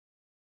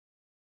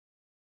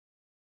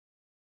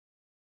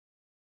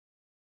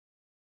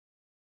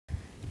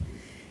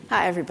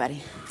Hi,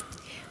 everybody.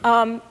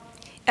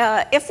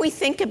 If we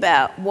think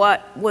about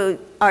what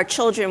our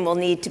children will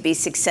need to be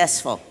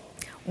successful,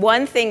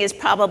 one thing is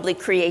probably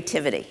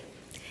creativity.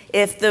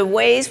 If the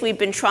ways we've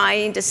been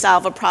trying to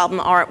solve a problem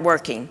aren't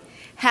working,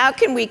 how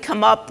can we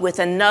come up with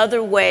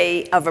another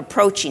way of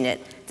approaching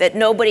it that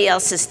nobody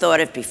else has thought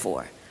of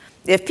before?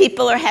 If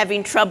people are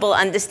having trouble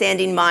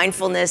understanding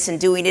mindfulness and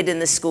doing it in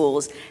the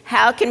schools,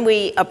 how can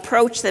we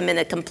approach them in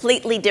a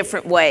completely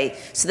different way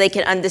so they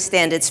can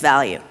understand its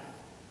value?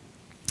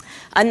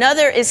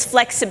 Another is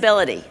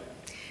flexibility.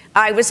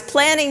 I was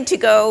planning to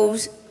go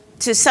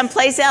to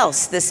someplace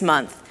else this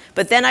month,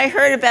 but then I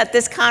heard about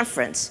this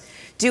conference.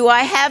 Do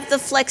I have the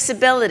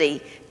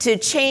flexibility to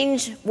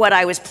change what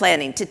I was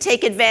planning, to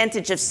take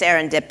advantage of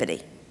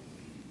serendipity?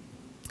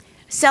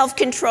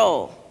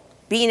 Self-control,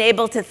 being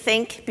able to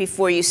think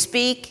before you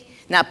speak,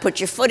 not put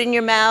your foot in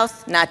your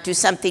mouth, not do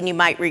something you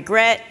might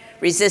regret,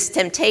 resist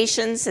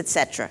temptations,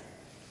 etc.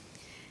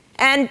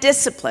 And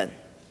discipline,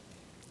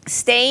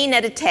 staying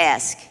at a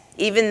task.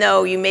 Even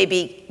though you may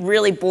be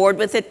really bored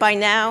with it by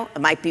now,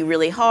 it might be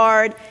really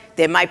hard,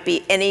 there might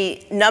be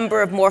any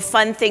number of more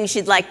fun things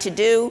you'd like to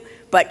do,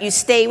 but you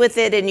stay with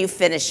it and you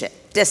finish it.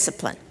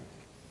 Discipline.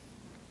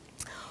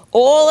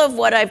 All of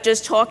what I've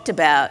just talked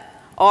about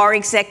are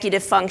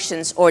executive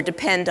functions or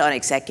depend on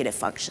executive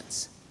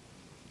functions.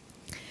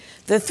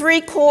 The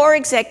three core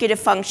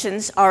executive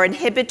functions are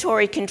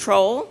inhibitory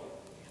control,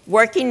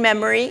 working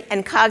memory,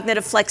 and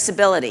cognitive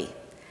flexibility.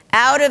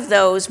 Out of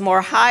those,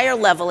 more higher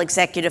level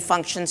executive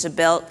functions are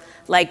built,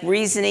 like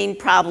reasoning,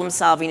 problem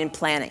solving, and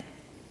planning.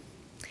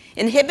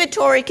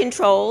 Inhibitory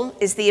control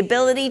is the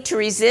ability to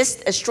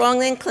resist a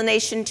strong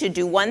inclination to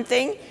do one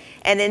thing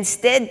and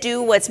instead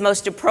do what's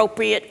most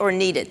appropriate or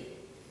needed.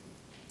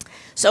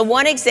 So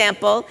one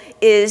example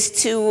is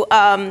to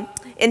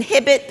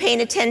inhibit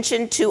paying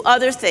attention to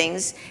other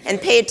things and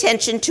pay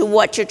attention to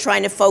what you're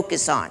trying to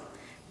focus on.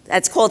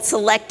 That's called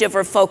selective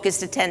or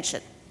focused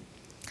attention.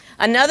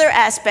 Another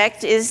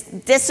aspect is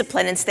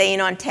discipline and staying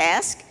on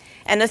task.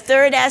 And the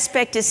third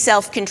aspect is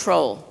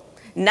self-control,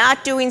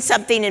 not doing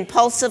something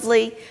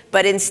impulsively,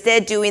 but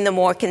instead doing the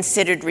more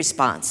considered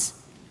response.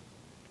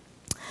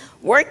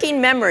 Working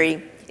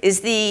memory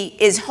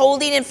is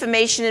holding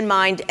information in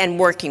mind and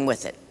working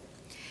with it.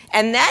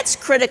 And that's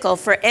critical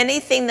for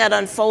anything that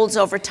unfolds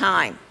over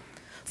time,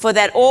 for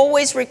that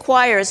always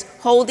requires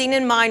holding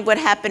in mind what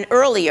happened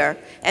earlier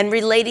and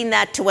relating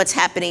that to what's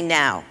happening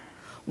now,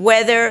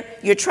 whether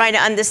you're trying to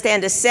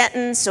understand a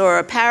sentence or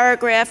a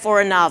paragraph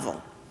or a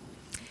novel.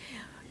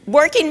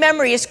 Working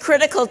memory is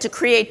critical to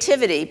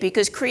creativity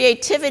because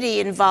creativity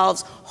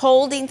involves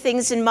holding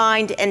things in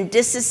mind and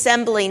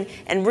disassembling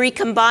and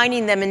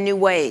recombining them in new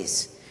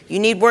ways. You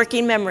need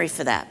working memory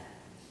for that.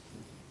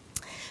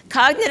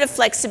 Cognitive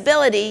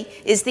flexibility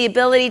is the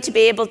ability to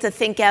be able to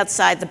think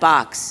outside the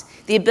box,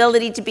 the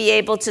ability to be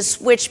able to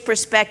switch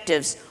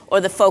perspectives or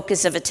the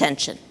focus of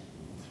attention.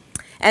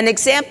 An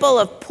example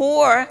of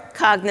poor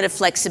cognitive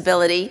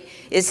flexibility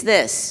is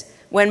this.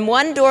 When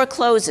one door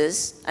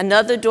closes,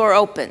 another door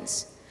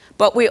opens.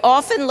 But we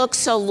often look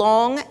so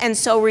long and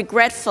so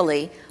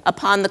regretfully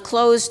upon the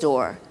closed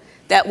door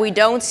that we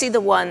don't see the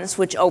ones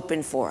which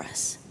open for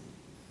us.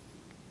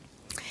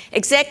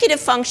 Executive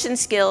function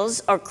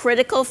skills are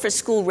critical for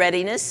school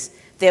readiness.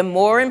 They're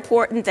more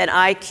important than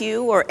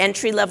IQ or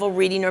entry-level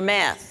reading or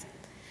math.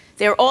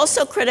 They're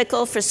also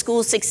critical for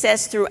school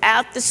success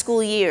throughout the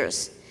school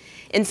years.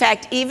 In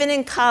fact, even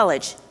in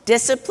college,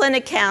 discipline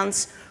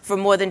accounts for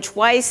more than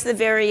twice the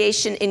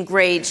variation in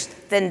grades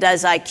than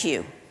does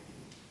IQ.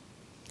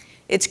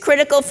 It's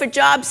critical for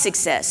job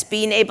success,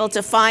 being able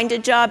to find a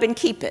job and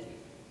keep it.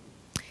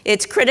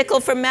 It's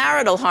critical for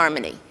marital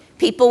harmony.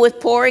 People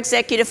with poor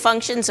executive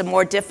functions are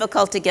more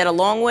difficult to get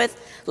along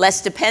with,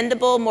 less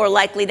dependable, more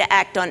likely to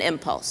act on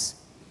impulse.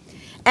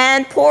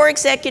 And poor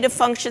executive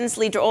functions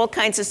lead to all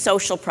kinds of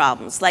social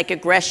problems, like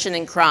aggression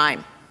and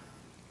crime.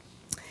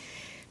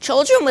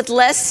 Children with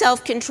less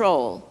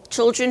self-control,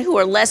 children who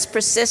are less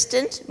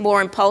persistent, more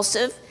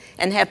impulsive,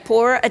 and have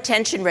poor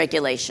attention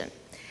regulation,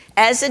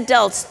 as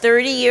adults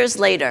 30 years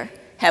later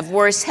have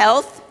worse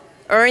health,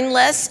 earn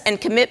less, and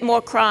commit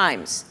more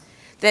crimes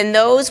than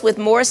those with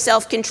more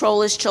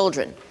self-control as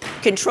children,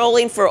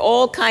 controlling for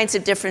all kinds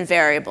of different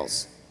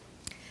variables.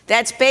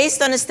 That's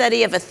based on a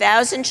study of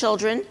 1,000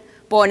 children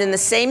born in the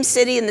same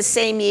city in the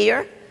same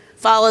year,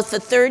 followed for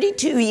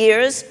 32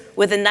 years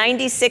with a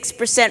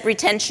 96%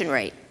 retention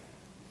rate.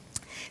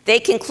 They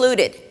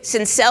concluded,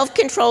 since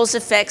self-control's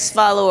effects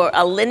follow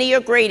a linear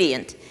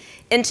gradient,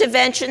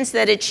 interventions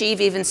that achieve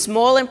even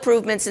small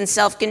improvements in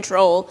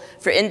self-control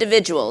for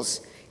individuals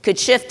could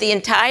shift the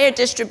entire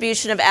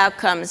distribution of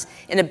outcomes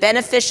in a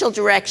beneficial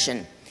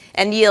direction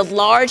and yield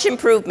large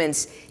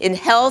improvements in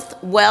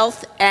health,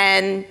 wealth,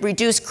 and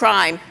reduce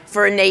crime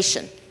for a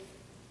nation.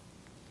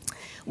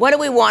 What do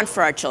we want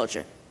for our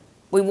children?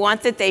 We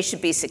want that they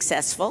should be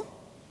successful.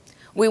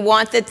 We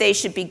want that they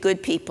should be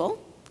good people,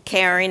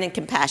 caring and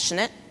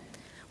compassionate.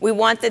 We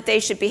want that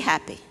they should be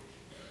happy.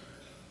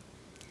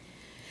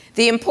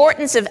 The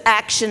importance of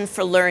action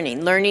for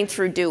learning, learning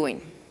through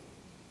doing.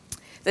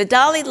 The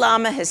Dalai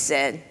Lama has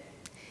said,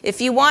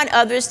 if you want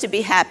others to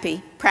be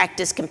happy,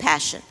 practice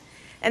compassion.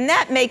 And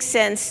that makes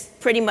sense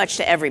pretty much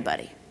to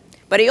everybody.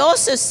 But he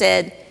also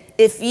said,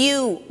 if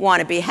you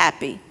want to be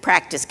happy,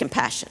 practice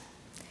compassion.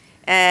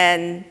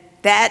 And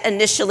that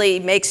initially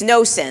makes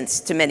no sense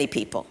to many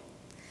people.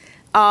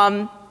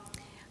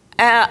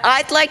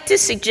 I'd like to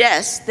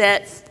suggest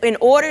that in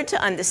order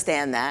to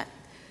understand that,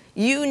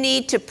 you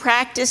need to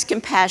practice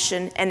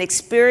compassion and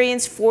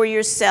experience for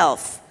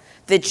yourself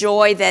the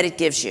joy that it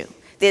gives you.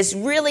 There's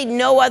really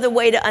no other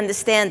way to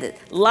understand it.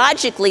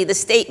 Logically, the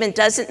statement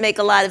doesn't make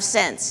a lot of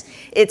sense.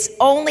 It's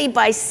only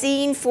by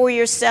seeing for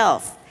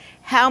yourself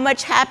how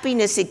much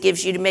happiness it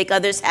gives you to make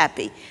others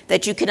happy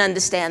that you can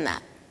understand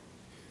that.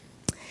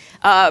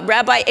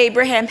 Rabbi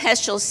Abraham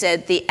Heschel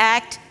said, the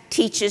act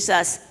teaches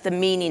us the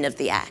meaning of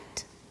the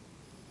act.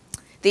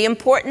 The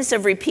importance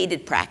of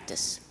repeated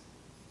practice.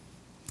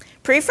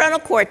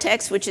 Prefrontal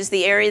cortex, which is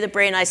the area of the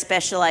brain I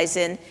specialize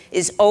in,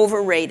 is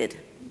overrated.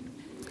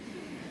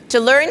 To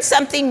learn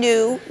something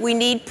new, we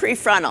need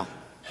prefrontal.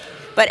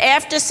 But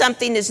after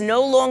something is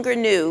no longer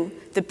new,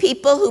 the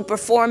people who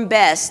perform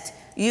best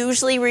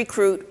usually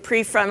recruit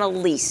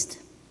prefrontal least.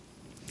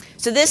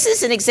 So this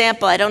is an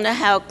example, I don't know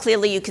how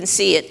clearly you can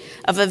see it,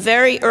 of a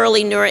very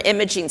early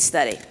neuroimaging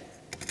study.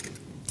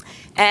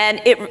 And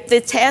the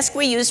task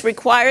we use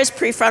requires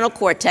prefrontal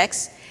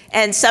cortex,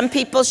 and some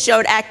people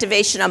showed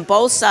activation on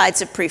both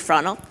sides of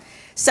prefrontal.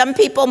 Some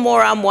people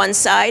more on one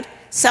side,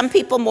 some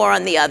people more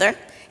on the other.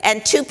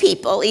 And 2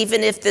 people,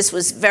 even if this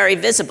was very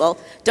visible,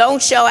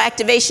 don't show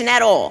activation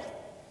at all.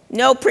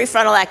 No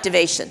prefrontal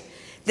activation.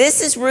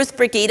 This is Ruth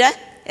Brigida,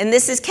 and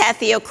this is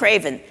Kathy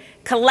O'Craven,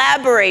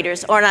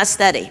 collaborators on our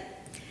study.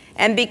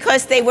 And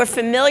because they were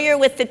familiar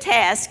with the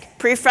task,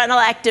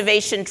 prefrontal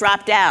activation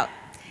dropped out.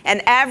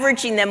 And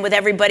averaging them with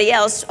everybody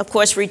else, of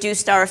course,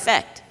 reduced our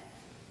effect.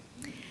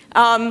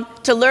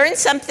 To learn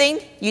something,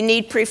 you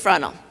need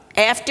prefrontal.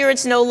 After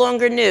it's no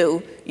longer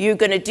new, you're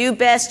going to do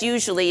best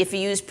usually if you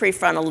use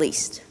prefrontal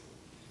least.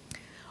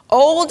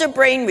 Older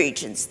brain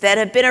regions that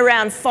have been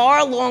around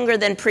far longer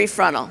than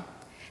prefrontal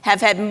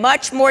have had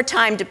much more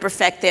time to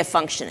perfect their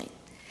functioning.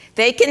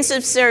 They can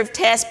observe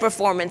task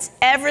performance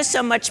ever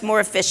so much more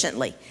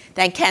efficiently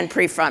than can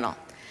prefrontal.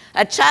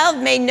 A child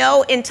may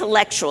know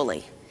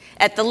intellectually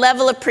at the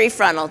level of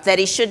prefrontal that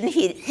he shouldn't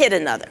hit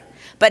another.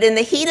 But in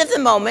the heat of the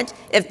moment,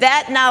 if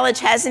that knowledge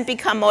hasn't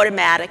become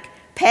automatic,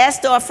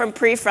 passed off from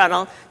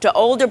prefrontal to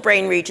older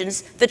brain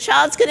regions, the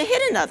child's going to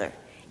hit another,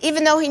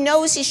 even though he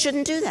knows he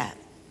shouldn't do that.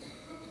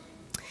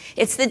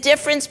 It's the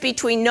difference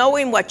between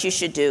knowing what you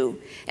should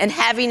do and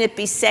having it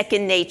be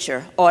second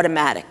nature,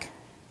 automatic.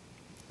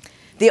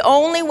 The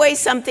only way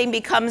something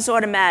becomes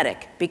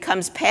automatic,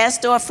 becomes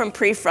passed off from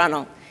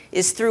prefrontal,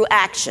 is through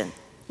action,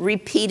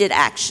 repeated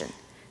action.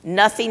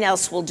 Nothing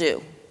else will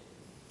do.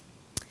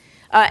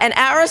 And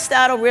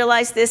Aristotle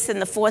realized this in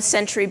the 4th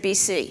century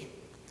BC.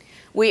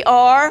 We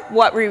are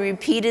what we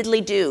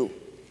repeatedly do.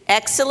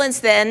 Excellence,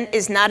 then,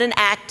 is not an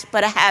act,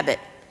 but a habit.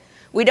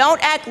 We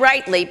don't act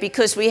rightly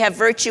because we have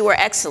virtue or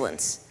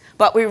excellence,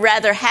 but we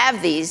rather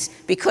have these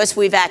because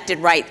we've acted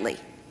rightly.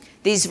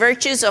 These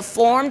virtues are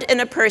formed in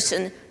a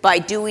person by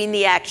doing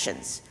the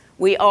actions.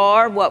 We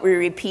are what we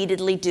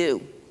repeatedly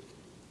do.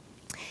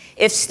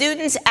 If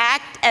students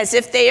act as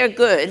if they are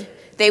good,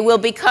 they will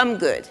become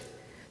good.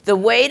 The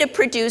way to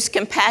produce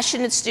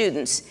compassionate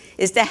students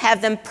is to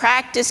have them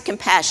practice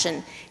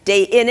compassion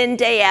day in and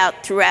day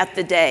out throughout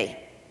the day.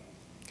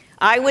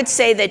 I would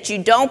say that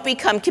you don't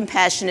become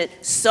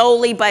compassionate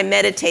solely by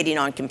meditating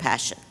on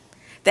compassion.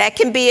 That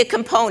can be a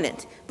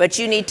component, but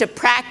you need to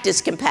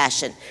practice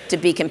compassion to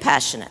be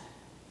compassionate.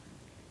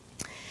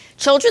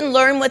 Children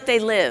learn what they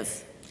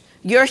live.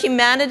 Your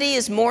humanity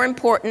is more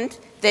important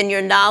than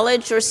your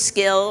knowledge or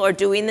skill or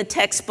doing the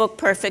textbook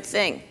perfect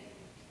thing.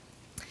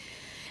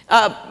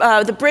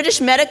 The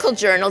British Medical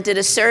Journal did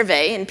a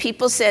survey, and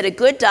people said a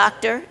good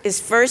doctor is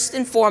first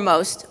and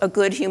foremost a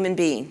good human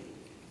being.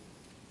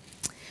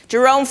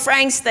 Jerome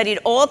Frank studied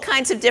all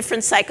kinds of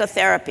different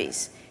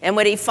psychotherapies, and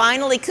what he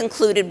finally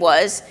concluded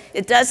was,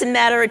 it doesn't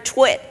matter a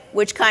twit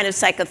which kind of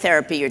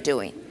psychotherapy you're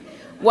doing.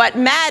 What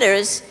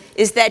matters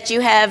is that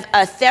you have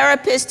a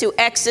therapist who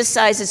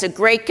exercises a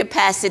great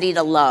capacity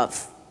to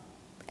love,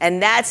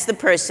 and that's the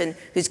person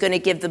who's going to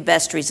give the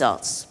best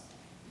results.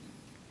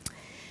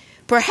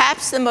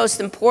 Perhaps the most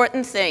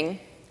important thing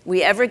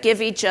we ever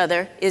give each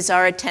other is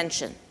our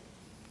attention,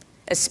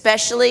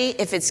 especially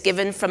if it's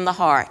given from the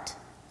heart.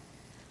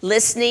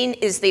 Listening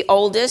is the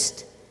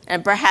oldest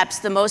and perhaps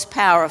the most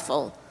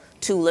powerful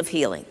tool of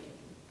healing.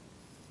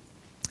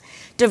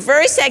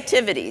 Diverse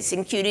activities,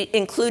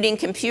 including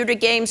computer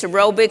games,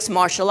 aerobics,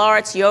 martial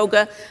arts,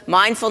 yoga,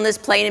 mindfulness,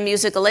 playing a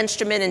musical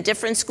instrument, and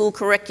different school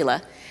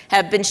curricula,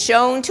 have been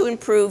shown to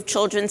improve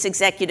children's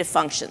executive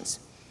functions.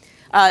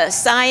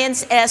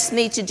 Science asked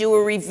me to do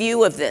a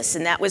review of this,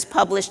 and that was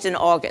published in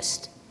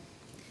August.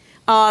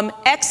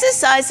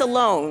 Exercise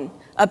alone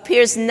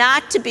appears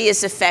not to be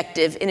as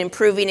effective in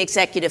improving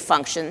executive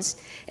functions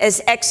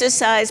as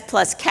exercise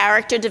plus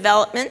character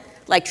development,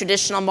 like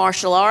traditional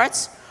martial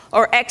arts,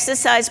 or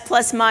exercise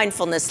plus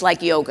mindfulness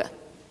like yoga.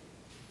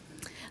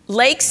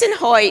 Lakes and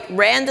Hoyt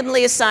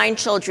randomly assigned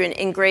children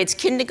in grades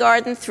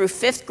kindergarten through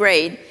 5th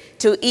grade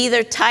to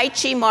either Tai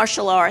Chi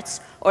martial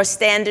arts or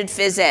standard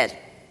phys ed.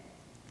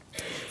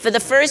 For the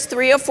first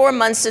 3 or 4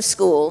 months of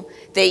school,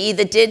 they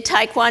either did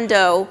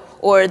Taekwondo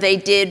or they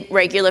did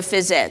regular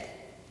phys ed.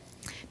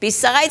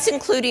 Besides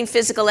including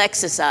physical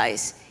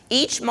exercise,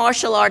 each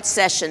martial arts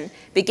session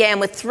began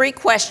with 3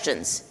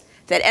 questions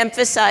that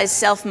emphasized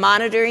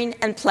self-monitoring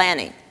and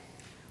planning.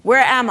 Where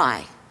am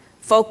I?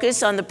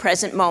 Focus on the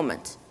present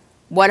moment.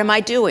 What am I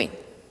doing?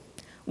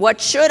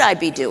 What should I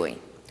be doing?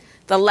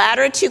 The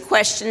latter 2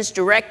 questions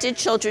directed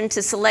children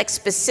to select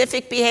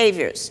specific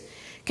behaviors,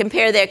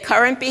 compare their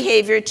current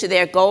behavior to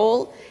their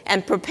goal,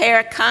 and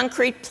prepare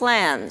concrete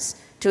plans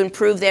to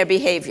improve their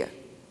behavior.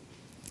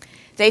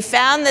 They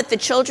found that the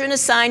children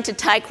assigned to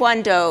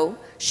Taekwondo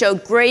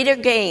showed greater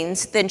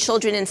gains than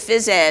children in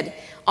phys ed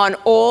on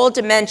all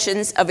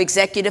dimensions of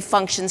executive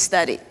function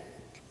study.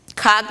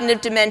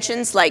 Cognitive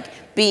dimensions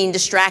like being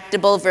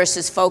distractible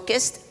versus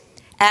focused,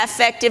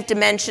 affective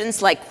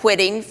dimensions like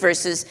quitting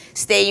versus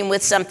staying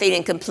with something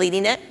and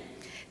completing it.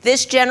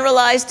 This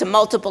generalized to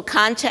multiple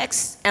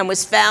contexts and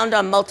was found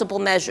on multiple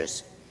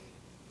measures.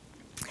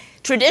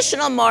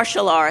 Traditional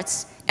martial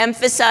arts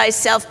emphasize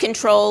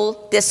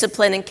self-control,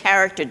 discipline, and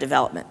character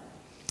development.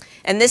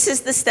 And this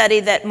is the study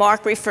that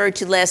Mark referred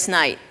to last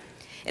night.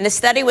 In a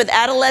study with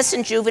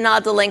adolescent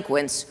juvenile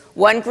delinquents,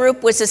 one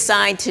group was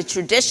assigned to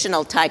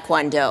traditional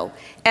Taekwondo,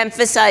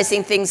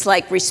 emphasizing things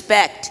like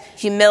respect,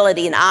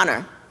 humility, and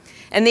honor.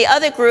 And the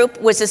other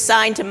group was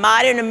assigned to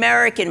modern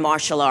American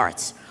martial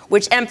arts,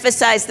 which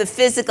emphasized the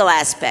physical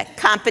aspect,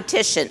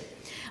 competition,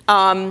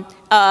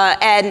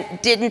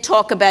 and didn't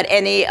talk about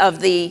any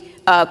of the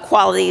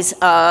qualities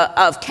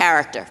of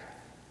character.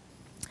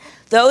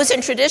 Those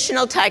in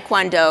traditional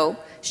Taekwondo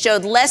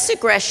showed less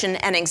aggression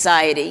and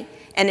anxiety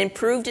and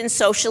improved in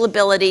social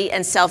ability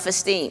and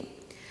self-esteem.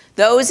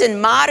 Those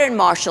in modern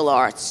martial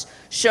arts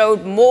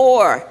showed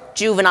more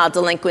juvenile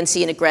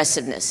delinquency and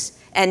aggressiveness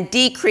and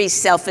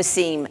decreased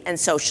self-esteem and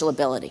social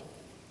ability.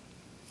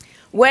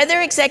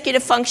 Whether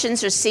executive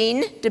functions are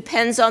seen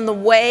depends on the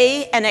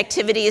way an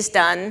activity is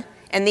done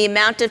and the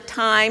amount of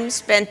time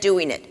spent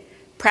doing it,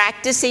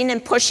 practicing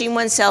and pushing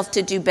oneself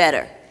to do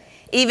better.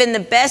 Even the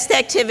best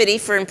activity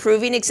for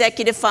improving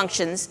executive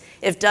functions,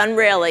 if done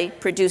rarely,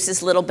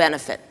 produces little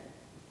benefit.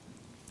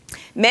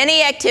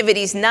 Many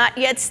activities not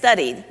yet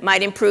studied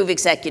might improve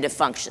executive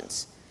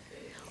functions.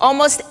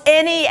 Almost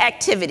any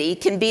activity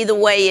can be the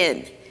way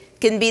in,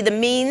 can be the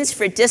means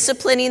for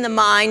disciplining the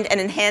mind and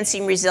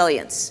enhancing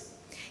resilience.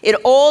 It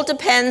all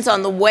depends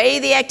on the way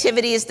the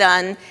activity is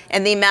done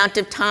and the amount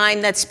of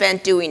time that's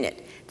spent doing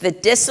it. The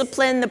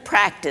discipline, the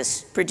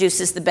practice,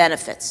 produces the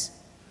benefits.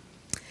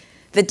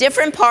 The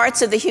different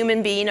parts of the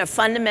human being are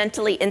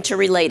fundamentally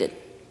interrelated.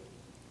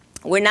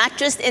 We're not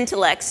just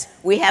intellects,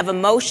 we have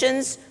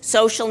emotions,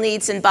 social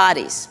needs, and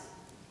bodies.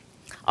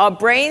 Our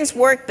brains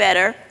work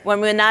better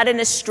when we're not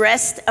in a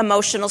stressed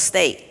emotional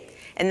state,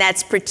 and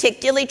that's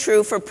particularly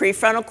true for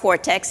prefrontal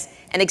cortex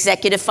and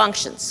executive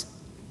functions.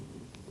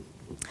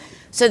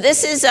 So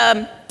this is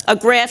a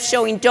graph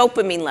showing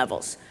dopamine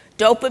levels.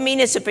 Dopamine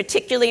is a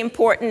particularly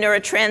important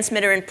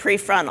neurotransmitter in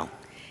prefrontal.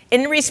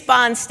 In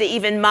response to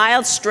even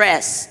mild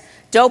stress,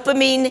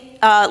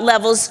 dopamine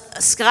levels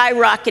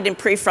skyrocket in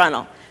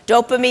prefrontal.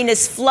 Dopamine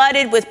is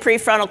flooded with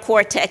prefrontal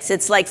cortex.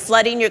 It's like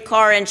flooding your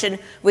car engine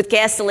with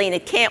gasoline.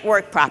 It can't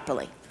work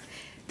properly.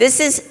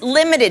 This is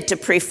limited to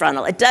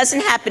prefrontal. It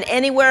doesn't happen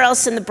anywhere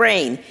else in the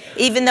brain,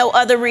 even though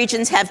other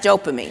regions have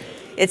dopamine.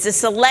 It's a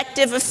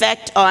selective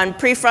effect on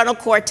prefrontal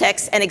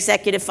cortex and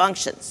executive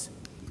functions.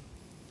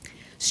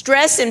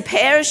 Stress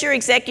impairs your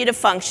executive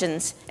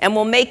functions and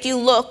will make you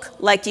look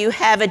like you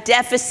have a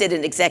deficit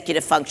in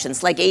executive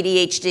functions, like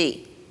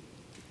ADHD.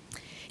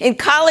 In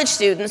college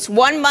students,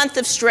 1 month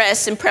of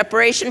stress in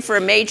preparation for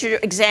a major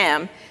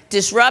exam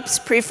disrupts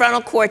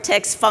prefrontal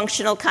cortex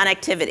functional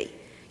connectivity.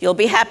 You'll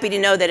be happy to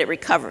know that it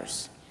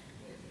recovers.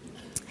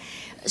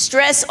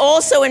 Stress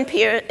also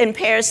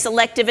impairs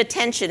selective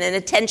attention and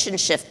attention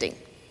shifting.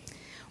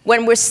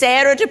 When we're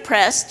sad or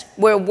depressed,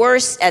 we're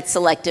worse at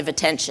selective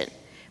attention.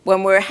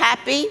 When we're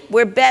happy,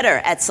 we're better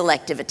at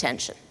selective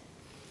attention.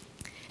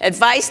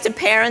 Advice to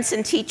parents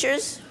and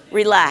teachers: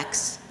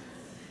 relax.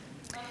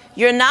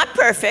 You're not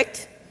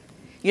perfect.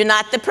 You're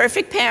not the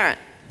perfect parent,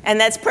 and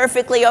that's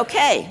perfectly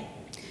okay.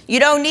 You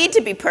don't need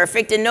to be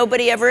perfect, and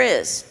nobody ever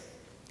is.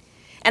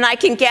 And I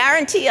can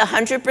guarantee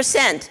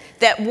 100%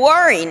 that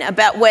worrying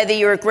about whether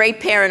you're a great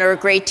parent or a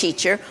great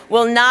teacher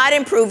will not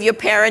improve your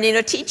parenting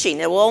or teaching.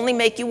 It will only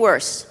make you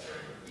worse.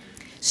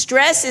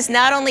 Stress is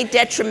not only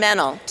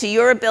detrimental to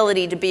your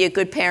ability to be a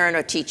good parent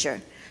or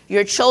teacher,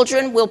 your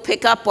children will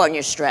pick up on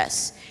your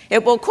stress.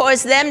 It will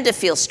cause them to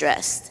feel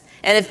stressed.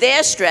 And if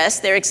they're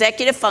stressed, their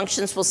executive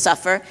functions will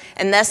suffer,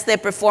 and thus their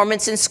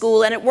performance in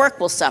school and at work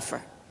will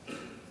suffer.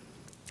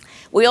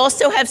 We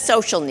also have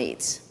social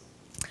needs.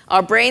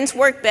 Our brains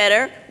work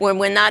better when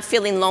we're not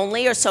feeling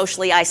lonely or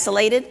socially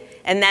isolated,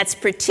 and that's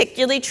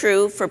particularly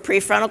true for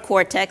prefrontal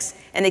cortex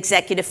and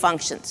executive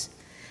functions.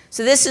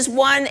 So this is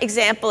one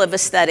example of a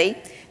study.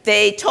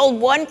 They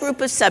told one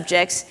group of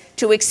subjects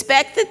to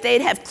expect that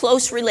they'd have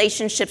close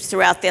relationships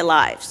throughout their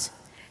lives.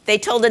 They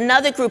told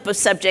another group of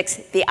subjects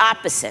the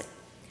opposite.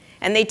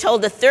 And they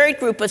told a third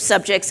group of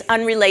subjects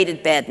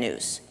unrelated bad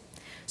news.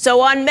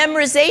 So on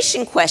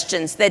memorization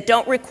questions that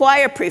don't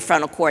require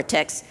prefrontal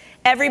cortex,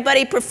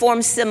 everybody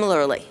performs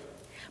similarly.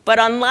 But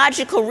on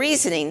logical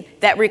reasoning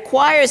that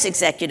requires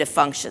executive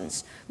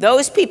functions,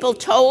 those people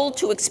told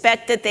to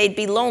expect that they'd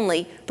be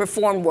lonely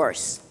perform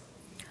worse.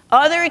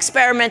 Other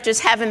experimenters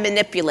haven't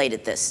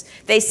manipulated this.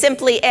 They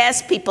simply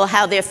ask people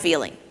how they're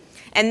feeling.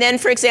 And then,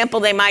 for example,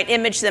 they might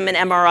image them in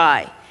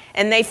MRI.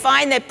 And they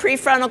find that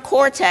prefrontal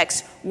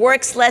cortex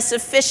works less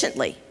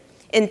efficiently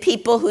in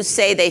people who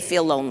say they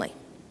feel lonely.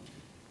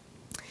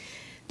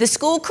 The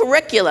school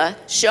curricula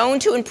shown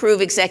to improve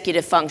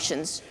executive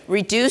functions,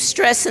 reduce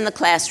stress in the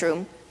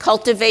classroom,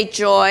 cultivate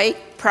joy,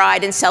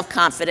 pride, and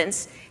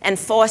self-confidence, and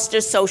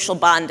foster social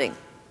bonding.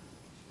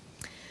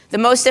 The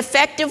most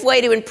effective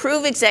way to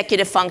improve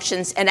executive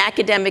functions and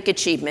academic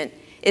achievement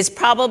is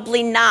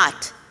probably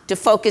not to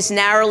focus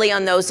narrowly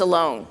on those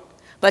alone,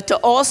 but to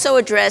also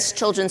address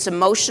children's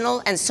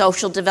emotional and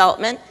social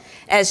development,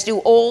 as do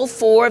all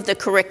 4 of the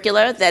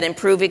curricula that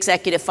improve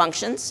executive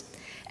functions,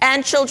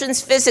 and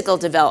children's physical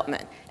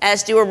development,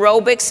 as do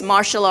aerobics,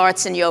 martial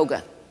arts, and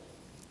yoga.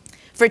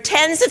 For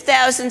tens of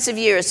thousands of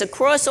years,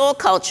 across all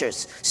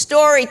cultures,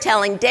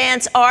 storytelling,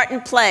 dance, art,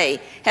 and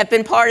play have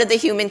been part of the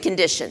human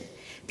condition.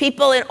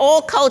 People in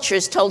all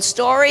cultures told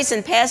stories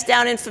and passed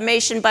down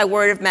information by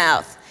word of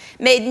mouth,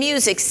 made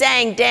music,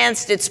 sang,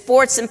 danced, did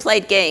sports, and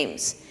played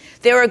games.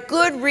 There are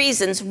good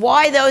reasons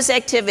why those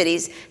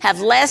activities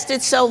have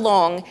lasted so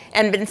long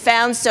and been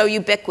found so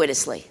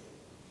ubiquitously.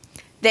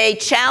 They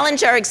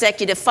challenge our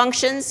executive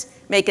functions,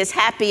 make us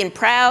happy and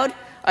proud,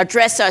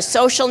 address our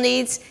social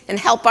needs, and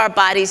help our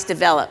bodies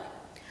develop.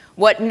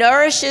 What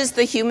nourishes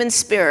the human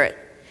spirit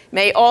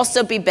may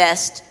also be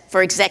best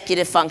for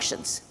executive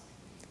functions.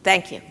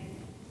 Thank you.